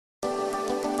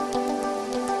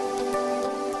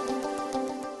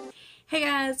Hey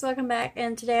guys, welcome back,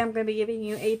 and today I'm going to be giving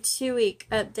you a 2-week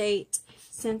update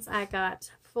since I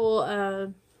got full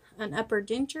an upper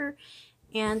denture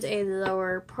and a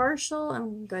lower partial.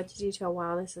 I'm going to detail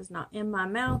why this is not in my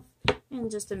mouth in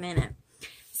just a minute.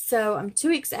 So I'm 2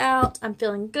 weeks out. I'm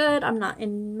feeling good. I'm not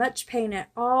in much pain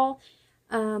at all.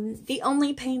 The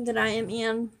only pain that I am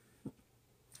in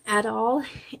at all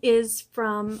is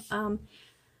from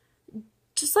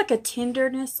just like a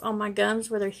tenderness on my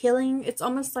gums where they're healing. It's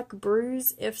almost like a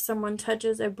bruise. If someone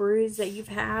touches a bruise that you've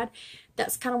had,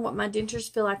 that's kind of what my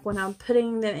dentures feel like when I'm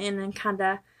putting them in and kind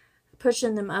of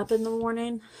pushing them up in the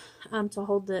morning to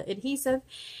hold the adhesive.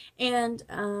 And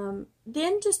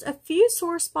then just a few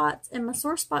sore spots, and my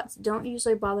sore spots don't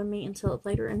usually bother me until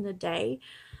later in the day.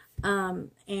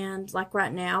 And like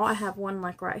right now I have one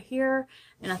like right here,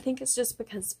 and I think it's just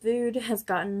because food has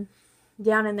gotten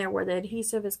down in there where the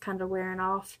adhesive is kind of wearing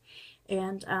off,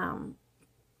 and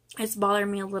it's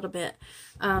bothering me a little bit,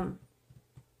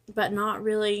 but not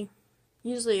really.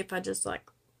 Usually if I just like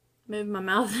move my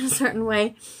mouth in a certain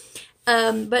way,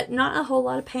 but not a whole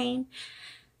lot of pain,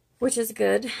 which is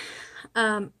good.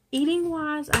 Eating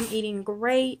wise, I'm eating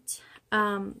great.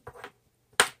 I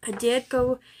did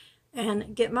go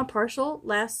and get my partial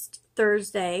last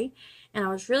Thursday, and I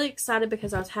was really excited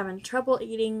because I was having trouble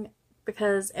eating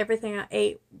because everything I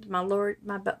ate, my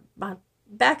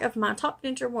back of my top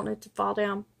denture wanted to fall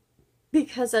down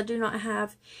because I do not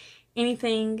have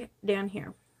anything down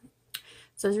here.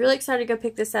 So I was really excited to go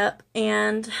pick this up,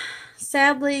 and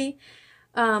sadly,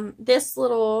 this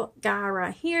little guy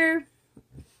right here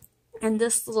and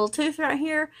this little tooth right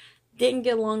here didn't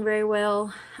get along very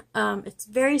well. It's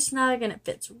very snug and it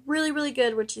fits really, really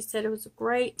good, which he said it was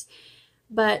great.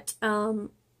 But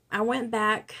I went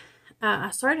back.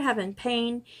 I started having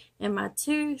pain in my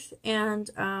tooth, and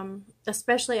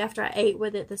especially after I ate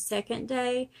with it the second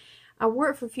day. I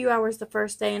worked for a few hours the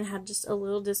first day and had just a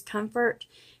little discomfort,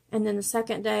 and then the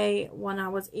second day when I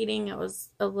was eating, it was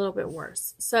a little bit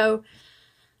worse. So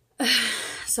I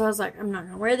was like, I'm not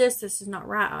going to wear this. This is not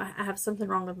right. I have something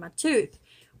wrong with my tooth,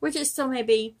 which it still may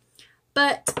be.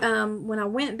 But when I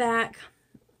went back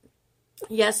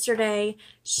yesterday,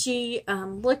 she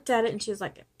looked at it and she was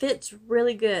like, it fits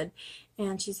really good.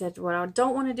 And she said, what I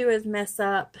don't want to do is mess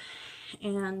up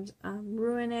and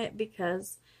ruin it,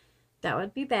 because that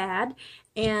would be bad.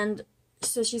 And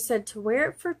so she said to wear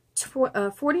it for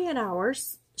 48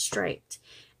 hours straight.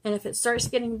 And if it starts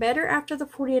getting better after the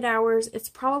 48 hours, it's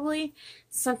probably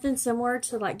something similar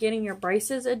to like getting your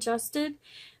braces adjusted.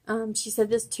 She said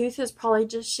this tooth has probably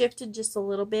just shifted just a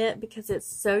little bit because it's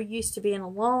so used to being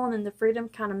alone and the freedom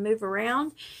kind of move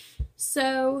around.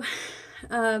 So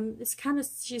it's kind of,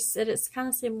 she said it's kind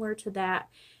of similar to that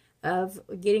of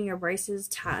getting your braces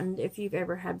tightened. If you've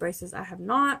ever had braces, I have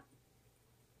not.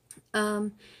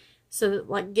 So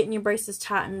like getting your braces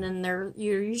tightened, and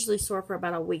you're usually sore for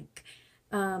about a week.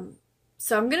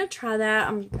 So I'm gonna try that.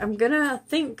 I'm gonna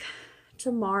think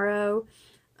tomorrow.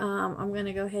 I'm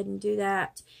gonna go ahead and do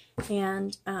that,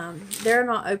 and they're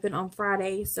not open on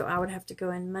Friday, so I would have to go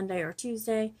in Monday or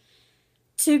Tuesday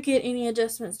to get any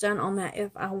adjustments done on that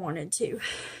if I wanted to.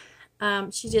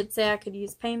 She did say I could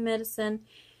use pain medicine,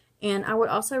 and I would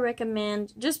also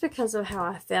recommend, just because of how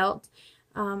I felt,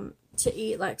 to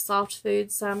eat like soft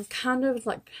food. So I'm kind of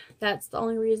like, that's the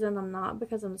only reason I'm not,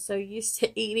 because I'm so used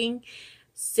to eating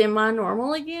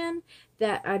semi-normal again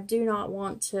that I do not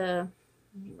want to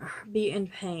be in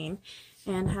pain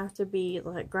and have to be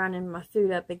like grinding my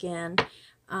food up again,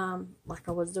 like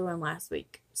I was doing last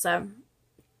week. So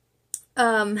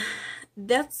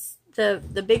that's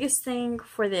the biggest thing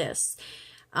for this.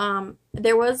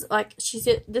 There was, like she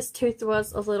said, this tooth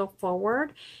was a little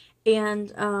forward,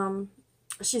 and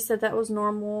she said that was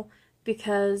normal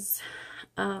because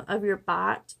of your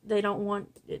bite. They don't want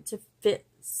it to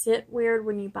sit weird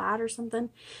when you bite or something.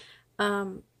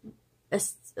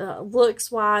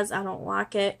 Looks wise, I don't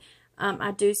like it.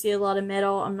 I do see a lot of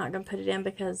metal. I'm not going to put it in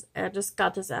because I just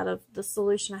got this out of the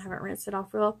solution. I haven't rinsed it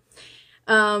off real.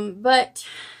 But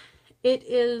it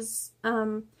is,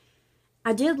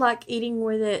 I did like eating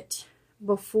with it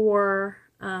before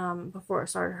it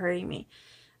started hurting me.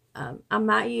 I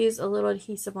might use a little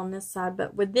adhesive on this side,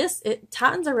 but with this, it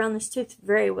tightens around this tooth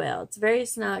very well. It's very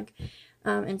snug.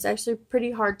 And it's actually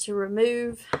pretty hard to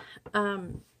remove.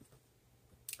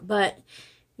 But,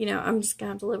 you know, I'm just going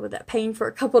to have to live with that pain for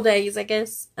a couple days, I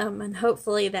guess. And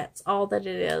hopefully that's all that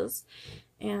it is.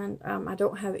 And I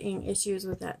don't have any issues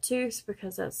with that tooth,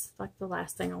 because that's like the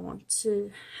last thing I want to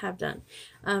have done.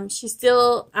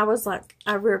 I was like,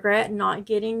 I regret not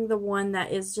getting the one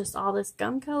that is just all this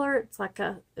gum color. It's like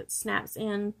it snaps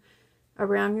in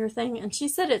around your thing. And she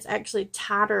said it's actually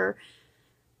tighter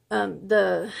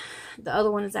The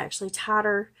other one is actually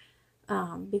tighter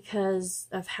because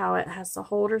of how it has to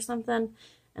hold or something.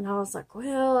 And I was like,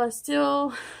 well, I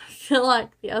still feel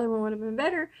like the other one would have been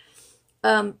better.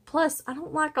 Plus, I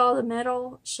don't like all the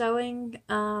metal showing.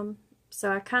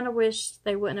 So I kind of wish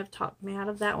they wouldn't have talked me out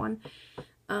of that one.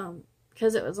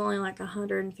 Because it was only like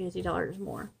 $150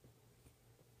 more.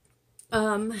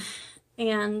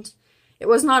 And it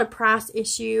was not a price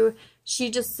issue. She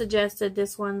just suggested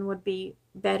this one would be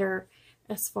better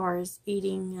as far as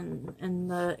eating and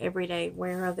the everyday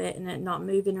wear of it and it not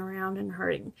moving around and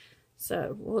hurting.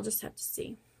 So we'll just have to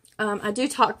see. I do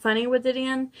talk funny with it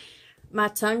in. My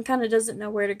tongue kind of doesn't know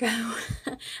where to go.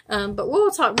 But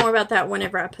we'll talk more about that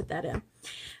whenever I put that in.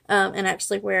 And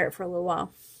actually wear it for a little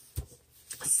while.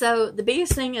 So the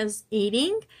biggest thing is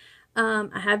eating. I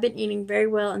have been eating very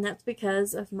well, and that's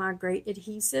because of my great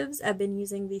adhesives. I've been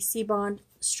using the Seabond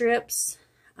strips.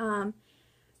 Not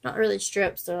really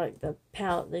strips, they're like the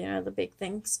palette, you know, the big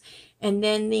things. And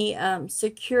then the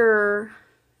Secure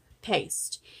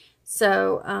paste.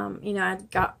 So, you know, I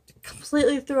got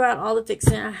completely threw out all the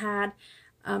fixing I had.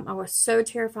 I was so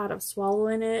terrified of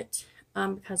swallowing it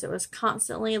because it was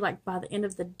constantly, like, by the end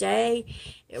of the day,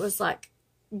 it was like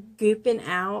gooping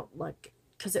out, like,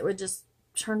 because it would just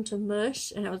turn to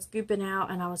mush and it was gooping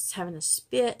out and I was having to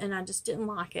spit and I just didn't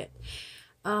like it.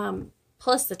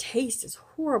 Plus the taste is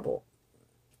horrible.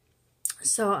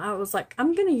 So I was like,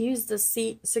 I'm going to use the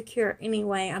Secure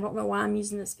anyway. I don't know why I'm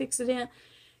using this Fixodent.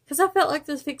 Because I felt like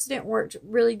this Fixodent worked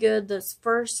really good this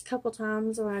first couple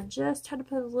times when I just had to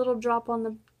put a little drop on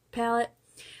the palette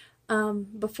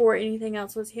before anything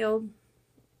else was healed.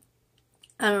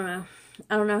 I don't know.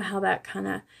 I don't know how that kind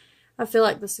of... I feel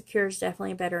like the Secure is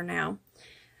definitely better now.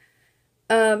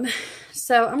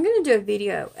 So I'm going to do a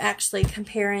video actually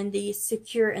comparing the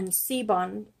Secure and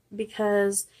Seabond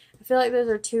because I feel like those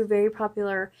are two very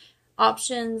popular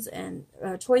options and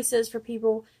choices for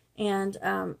people. And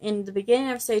in the beginning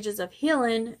of stages of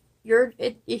healing, your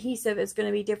adhesive is going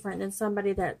to be different than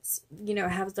somebody that's, you know,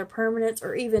 has their permanence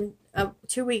or even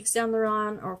 2 weeks down the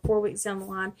line or 4 weeks down the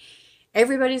line.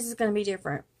 Everybody's is going to be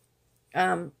different.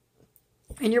 And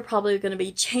you're probably going to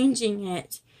be changing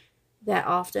it that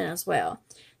often as well.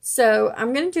 So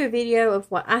I'm going to do a video of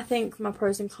what I think my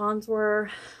pros and cons were.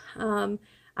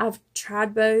 I've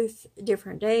tried both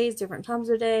different days, different times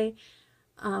of day.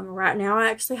 Right now I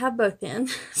actually have both in.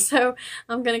 So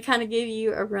I'm going to kind of give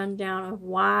you a rundown of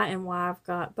why and why I've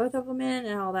got both of them in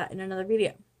and all that in another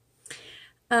video.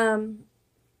 You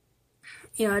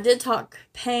know, I did talk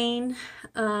pain,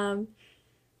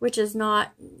 which has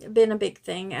not been a big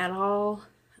thing at all.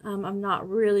 I've not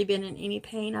really been in any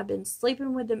pain. I've been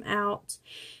sleeping with them out.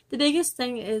 The biggest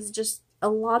thing is just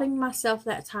allotting myself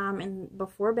that time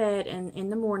before bed and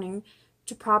in the morning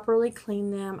to properly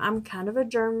clean them. I'm kind of a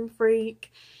germ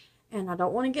freak and I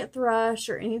don't want to get thrush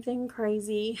or anything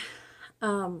crazy.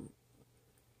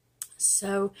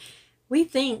 So we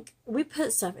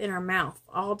put stuff in our mouth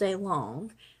all day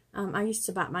long. I used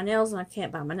to bite my nails and I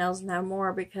can't bite my nails no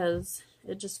more because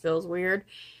it just feels weird,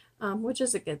 which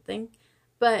is a good thing.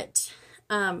 But,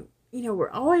 you know,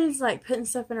 we're always like putting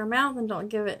stuff in our mouth and don't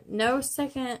give it no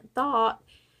second thought.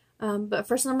 But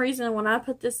for some reason, when I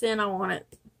put this in, I want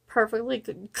it perfectly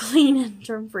clean and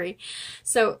germ-free.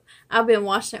 So I've been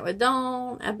washing it with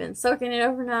Dawn. I've been soaking it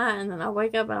overnight. And then I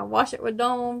wake up and I wash it with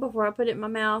Dawn before I put it in my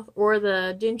mouth. Or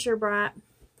the Denture Bright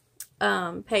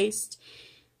paste.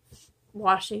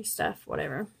 Washy stuff,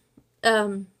 whatever.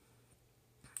 I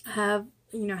have,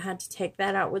 you know, had to take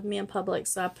that out with me in public,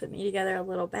 so I put me together a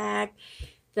little bag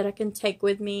that I can take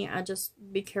with me. I just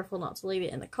be careful not to leave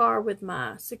it in the car with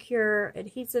my Secure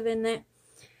adhesive in it,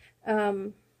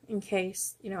 in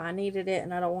case, you know, I needed it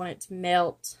and I don't want it to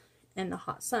melt in the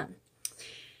hot sun.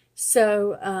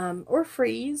 So, or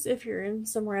freeze if you're in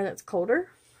somewhere that's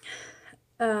colder,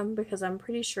 because I'm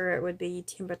pretty sure it would be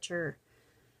temperature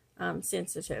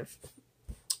sensitive.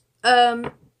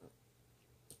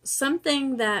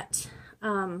 Something that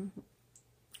I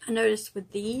noticed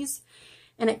with these,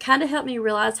 and it kind of helped me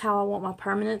realize how I want my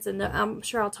permanence, and I'm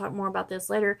sure I'll talk more about this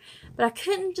later, but I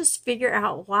couldn't just figure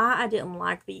out why I didn't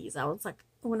like these. I was like,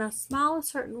 when I smile a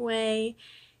certain way,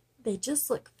 they just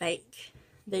look fake.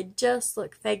 They just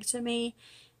look fake to me,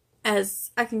 as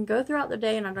I can go throughout the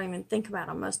day and I don't even think about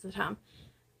them most of the time.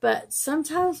 But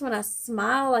sometimes when I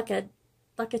smile like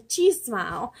a cheese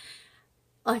smile,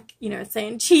 like, you know,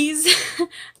 saying cheese,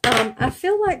 I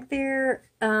feel like they're,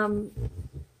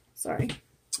 sorry,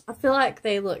 I feel like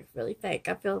they look really fake.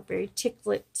 I feel very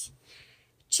chiclet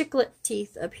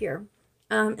teeth up here.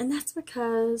 And that's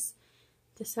because,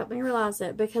 this helped me realize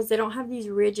it, because they don't have these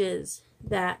ridges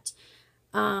that,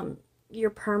 your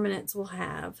permanents will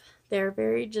have. They're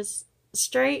very just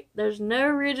straight. There's no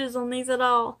ridges on these at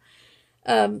all.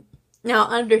 Now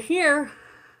under here,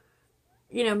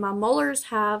 you know, my molars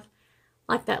have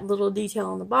like that little detail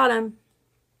on the bottom,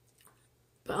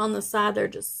 but on the side they're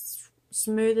just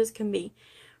smooth as can be.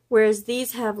 Whereas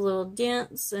these have little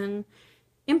dents and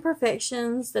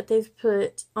imperfections that they've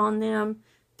put on them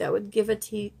that would give a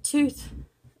tooth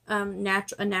a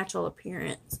natural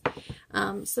appearance.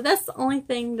 So that's the only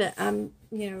thing that I'm,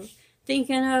 you know,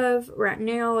 thinking of right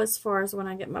now as far as when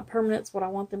I get my permanents, what I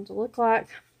want them to look like.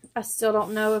 I still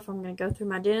don't know if I'm going to go through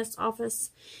my dentist's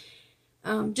office,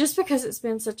 just because it's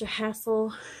been such a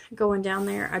hassle going down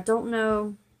there. I don't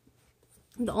know.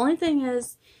 The only thing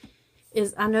is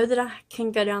I know that I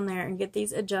can go down there and get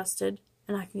these adjusted,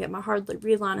 and I can get my hard lip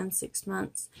reline in 6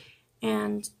 months,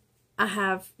 and I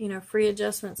have, you know, free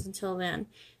adjustments until then.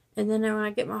 And then when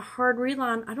I get my hard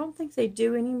reline, I don't think they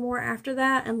do any more after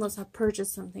that unless I purchase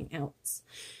something else.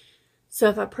 So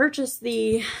if I purchase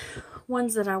the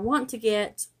ones that I want to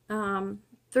get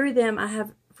through them, I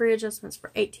have free adjustments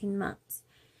for 18 months.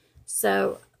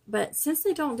 So, but since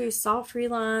they don't do soft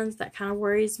relines, that kind of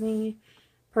worries me,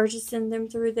 purchasing them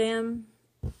through them.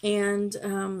 And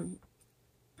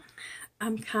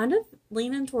I'm kind of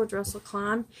leaning towards Russell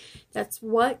Klein. That's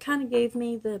what kind of gave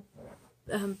me the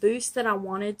boost that I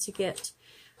wanted to get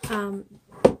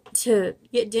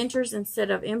dentures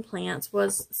instead of implants,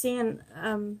 was seeing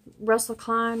Russell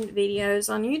Klein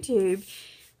videos on YouTube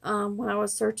when I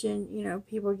was searching, you know,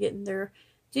 people getting their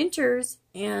dentures.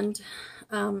 And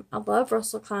I love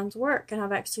Russell Klein's work, and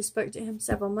I've actually spoke to him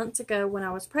several months ago when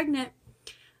I was pregnant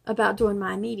about doing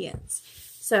my immediates.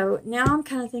 So now I'm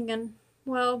kind of thinking,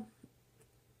 well,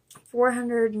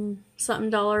 $400 and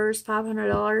something,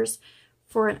 $500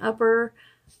 for an upper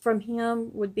from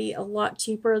him would be a lot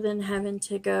cheaper than having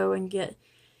to go and get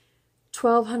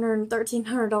 $1,200 and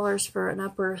 $1,300 for an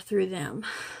upper through them.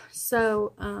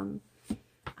 So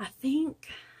I think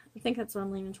that's what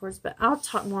I'm leaning towards, but I'll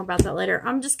talk more about that later.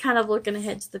 I'm just kind of looking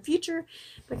ahead to the future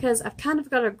because I've kind of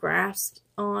got a grasp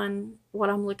on what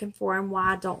I'm looking for and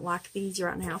why I don't like these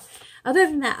right now. Other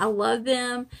than that, I love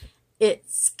them.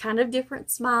 It's kind of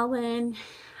different smiling.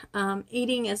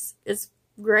 Eating is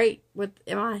great with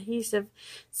my adhesive,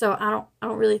 so I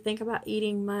don't really think about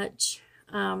eating much.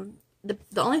 The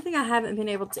only thing I haven't been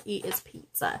able to eat is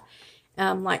pizza,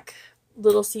 like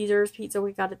Little Caesars pizza.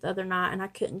 We got it the other night, and I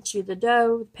couldn't chew the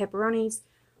dough, the pepperonis,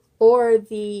 or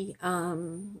the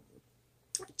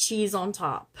cheese on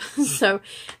top. So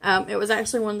it was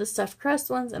actually one of the stuffed crust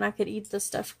ones, and I could eat the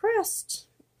stuffed crust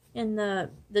and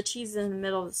the cheese in the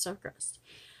middle of the stuffed crust.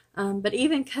 But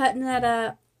even cutting that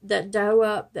up, that dough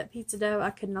up, that pizza dough, I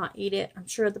could not eat it. I'm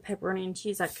sure the pepperoni and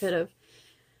cheese I could have,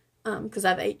 because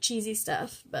I've ate cheesy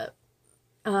stuff, but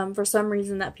for some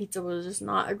reason that pizza was just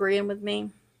not agreeing with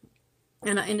me,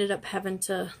 and I ended up having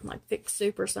to like fix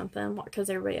soup or something because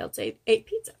everybody else ate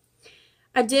pizza.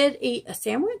 I did eat a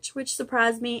sandwich, which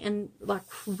surprised me and like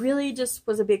really just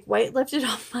was a big weight lifted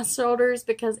off my shoulders,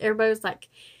 because everybody was like,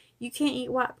 you can't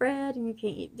eat white bread and you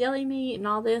can't eat deli meat and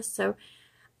all this. So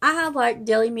I like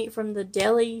deli meat from the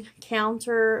deli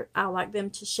counter. I like them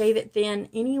to shave it thin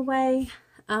anyway.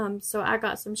 So I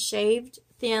got some shaved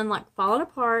thin, like falling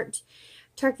apart,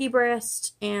 turkey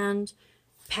breast, and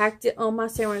packed it on my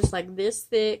sandwich like this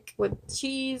thick with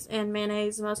cheese and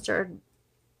mayonnaise, mustard,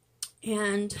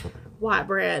 and white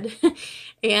bread,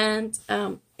 and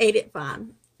ate it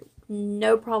fine.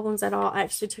 No problems at all. I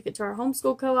actually took it to our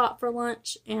homeschool co-op for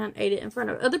lunch and ate it in front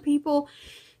of other people.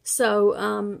 So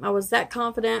I was that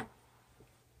confident,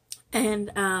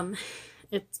 and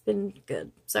it's been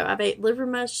good. So I've ate liver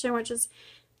mush sandwiches,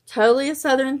 totally a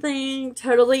southern thing,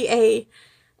 totally a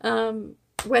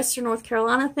Western North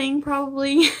Carolina thing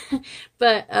probably.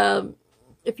 But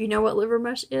if you know what liver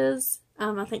mush is,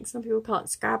 I think some people call it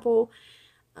scrapple.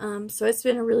 So it's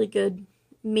been a really good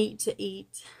meat to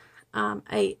eat.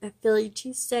 A Philly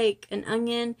cheesesteak, an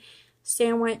onion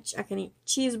sandwich. I can eat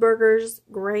cheeseburgers,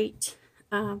 great.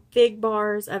 Big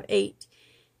bars I've ate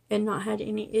and not had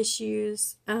any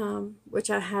issues, which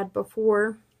I had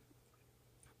before.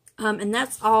 And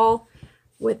that's all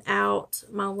without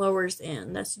my lowers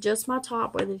in. That's just my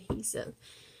top with adhesive.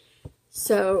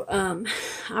 So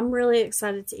I'm really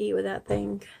excited to eat with that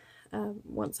thing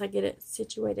once I get it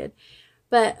situated.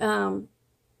 But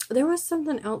there was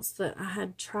something else that I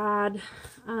had tried.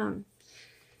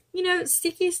 You know,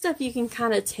 sticky stuff, you can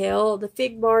kind of tell. The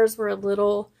fig bars were a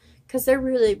little, because they're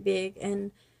really big,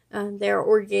 and they're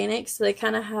organic, so they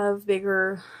kind of have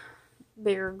bigger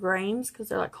grains because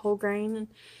they're like whole grain and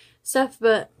stuff.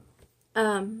 But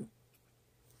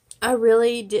I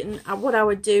really didn't, what I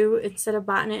would do instead of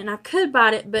biting it, and I could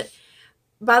bite it, but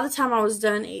by the time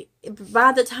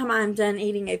I'm done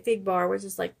eating a fig bar, which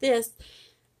is like this,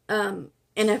 and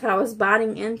if I was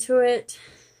biting into it,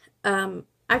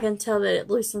 I can tell that it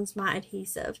loosens my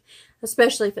adhesive,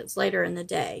 especially if it's later in the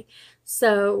day.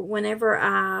 So whenever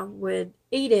I would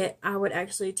eat it, I would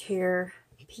actually tear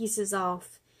pieces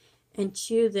off and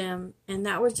chew them, and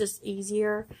that was just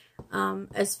easier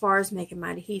as far as making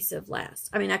my adhesive last.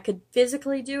 I mean, I could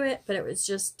physically do it, but it was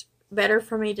just better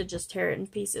for me to just tear it in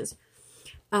pieces.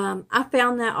 I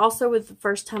found that also with the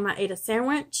first time I ate a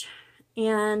sandwich,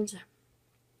 and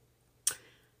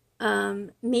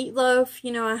meatloaf,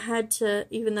 you know, I had to,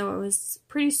 even though it was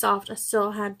pretty soft, I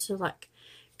still had to like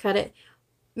cut it.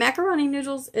 Macaroni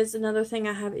noodles is another thing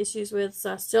I have issues with,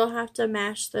 so I still have to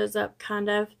mash those up kind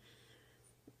of.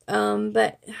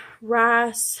 But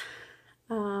rice,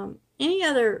 any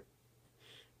other,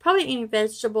 probably any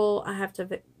vegetable I have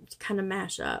to kind of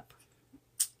mash up,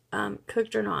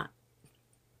 cooked or not.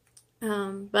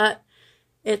 But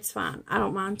it's fine. I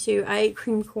don't mind too. I ate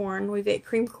cream corn. We've ate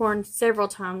cream corn several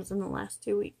times in the last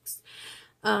 2 weeks.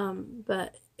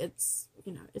 But it's,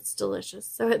 you know, it's delicious,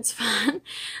 so it's fine.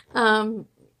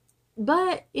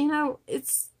 But, you know,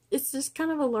 it's just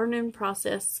kind of a learning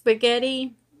process.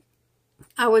 Spaghetti,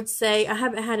 I would say, I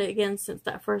haven't had it again since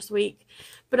that first week,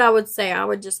 but I would say I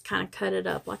would just kind of cut it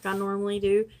up like I normally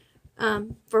do.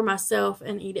 For myself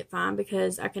and eat it fine,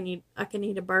 because I can eat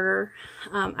a burger.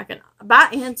 I can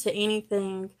bite into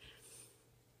anything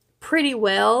pretty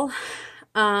well.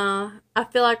 I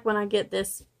feel like when I get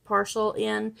this partial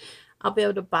in, I'll be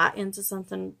able to bite into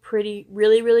something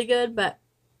really good, but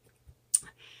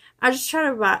I just try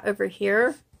to bite over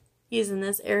here using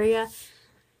this area.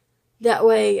 That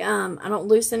way, I don't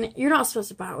loosen it. You're not supposed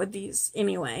to bite with these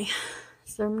anyway.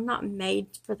 So they're not made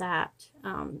for that.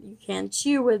 You can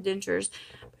chew with dentures,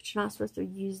 but you're not supposed to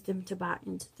use them to bite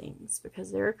into things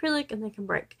because they're acrylic and they can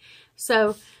break.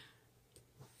 So,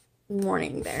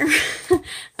 warning there.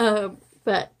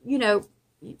 But, you know,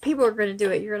 people are going to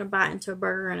do it. You're going to bite into a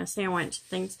burger and a sandwich,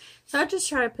 things. So I just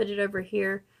try to put it over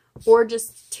here, or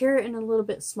just tear it in a little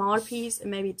bit smaller piece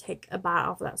and maybe take a bite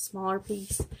off of that smaller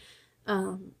piece,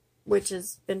 which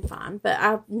has been fine. But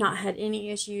I've not had any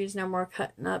issues. No more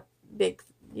cutting up big,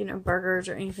 you know, burgers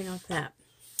or anything like that.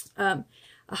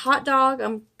 A hot dog,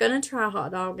 I'm gonna try a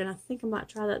hot dog, and I think I might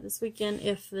try that this weekend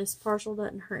if this partial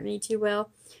doesn't hurt me too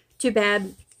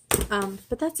bad.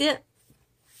 But that's it.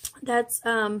 That's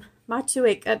my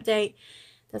 2-week update.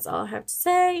 That's all I have to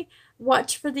say.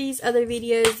 Watch for these other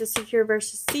videos, the Secure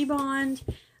versus C-Bond.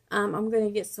 I'm going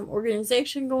to get some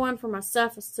organization going for my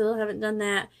stuff. I still haven't done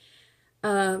that.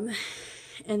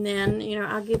 And then, you know,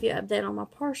 I'll give you an update on my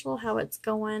partial, how it's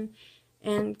going,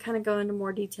 and kind of go into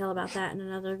more detail about that in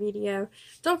another video.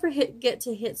 Don't forget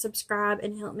to hit subscribe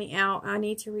and help me out. I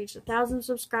need to reach 1,000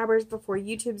 subscribers before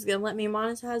YouTube's going to let me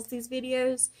monetize these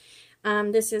videos.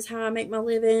 This is how I make my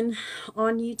living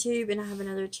on YouTube, and I have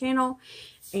another channel,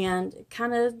 and it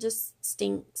kind of just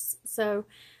stinks. So,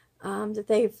 that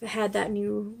they've had that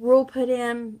new rule put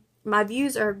in. My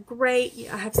views are great.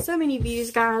 I have so many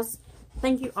views, guys.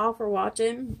 Thank you all for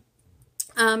watching.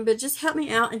 But just help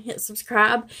me out and hit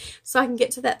subscribe so I can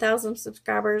get to that 1,000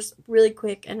 subscribers really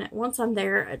quick. And once I'm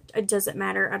there, it doesn't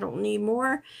matter. I don't need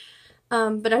more.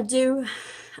 But I do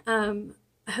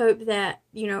hope that,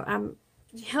 you know, I'm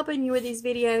helping you with these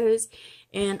videos.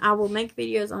 And I will make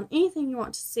videos on anything you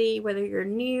want to see, whether you're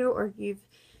new or you've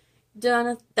done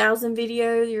 1,000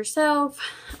 videos yourself.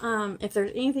 If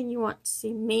there's anything you want to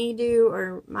see me do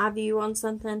or my view on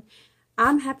something,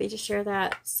 I'm happy to share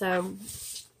that. So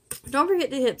don't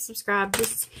forget to hit subscribe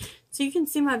just so you can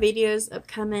see my videos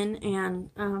upcoming,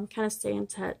 and kind of stay in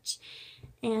touch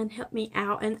and help me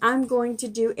out. And I'm going to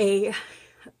do a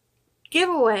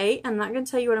giveaway. I'm not going to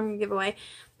tell you what I'm going to give away,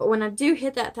 but when I do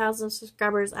hit that 1,000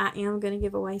 subscribers, I am going to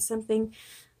give away something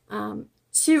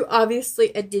to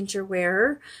obviously a denture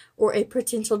wearer or a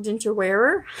potential denture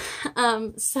wearer.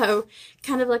 So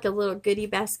kind of like a little goodie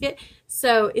basket.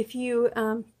 So if you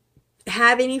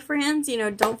have any friends, you know,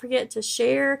 don't forget to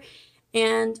share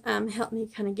and help me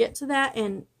kind of get to that,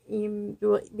 and you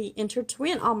will be entered to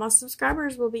win. All my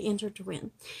subscribers will be entered to win.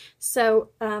 So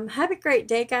have a great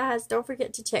day, guys. Don't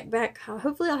forget to check back.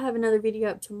 Hopefully I'll have another video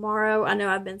up tomorrow. I know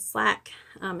I've been slack.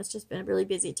 It's just been a really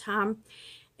busy time,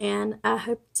 and I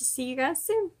hope to see you guys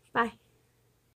soon. Bye.